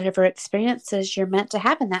have whatever experiences you're meant to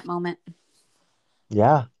have in that moment.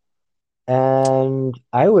 Yeah. And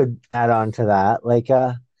I would add on to that, like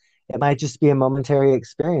it might just be a momentary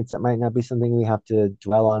experience. It might not be something we have to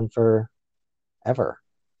dwell on forever.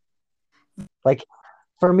 Like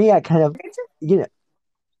for me, I kind of, you know,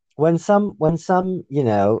 when some,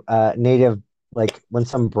 native, like when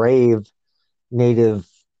some brave native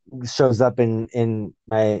shows up in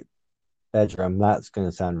my bedroom, that's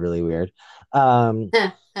gonna sound really weird. Um,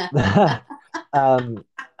 um,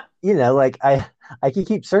 like I could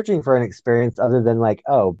keep searching for an experience other than like,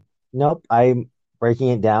 oh, nope, I'm breaking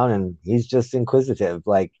it down and he's just inquisitive.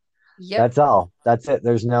 Like Yep. that's all. That's it.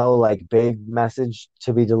 There's no like big message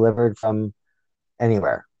to be delivered from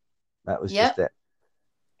anywhere. That was just Yep. it.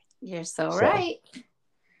 You're so So, right.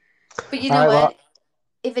 But you all know right, well, what?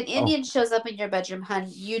 If an oh, Indian shows up in your bedroom, hun,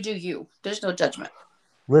 you do you. There's no judgment.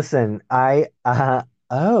 listen, oh, Uh huh.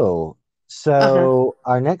 so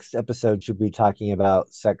our next episode should be talking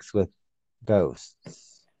about sex with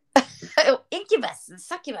ghosts. Oh, incubus and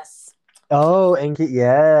succubus. Oh, and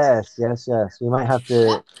yes, yes, yes. We might have to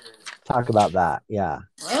Yep. talk about that. Yeah.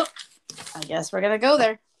 Well, I guess we're gonna go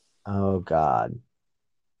there. Oh God,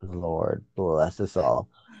 Lord bless us all.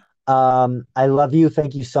 I love you.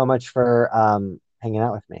 Thank you so much for hanging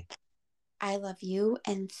out with me. I love you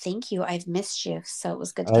and thank you. I've missed you, so it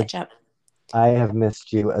was good to I've catch up. I have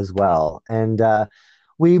missed you as well, and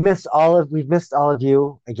we've missed all of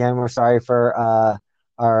you again. We're sorry for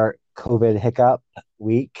our COVID hiccup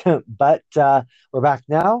week, but we're back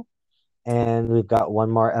now, and we've got one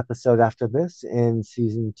more episode after this in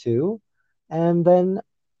season two, and then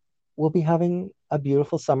we'll be having a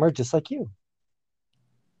beautiful summer just like you.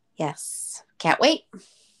 Yes. Can't wait.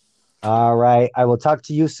 All right. I will talk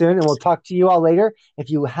to you soon and we'll talk to you all later. If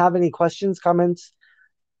you have any questions, comments,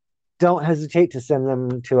 don't hesitate to send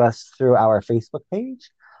them to us through our Facebook page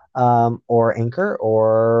or Anchor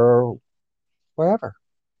or wherever.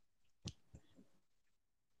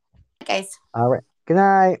 Guys. All right. Good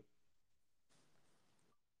night.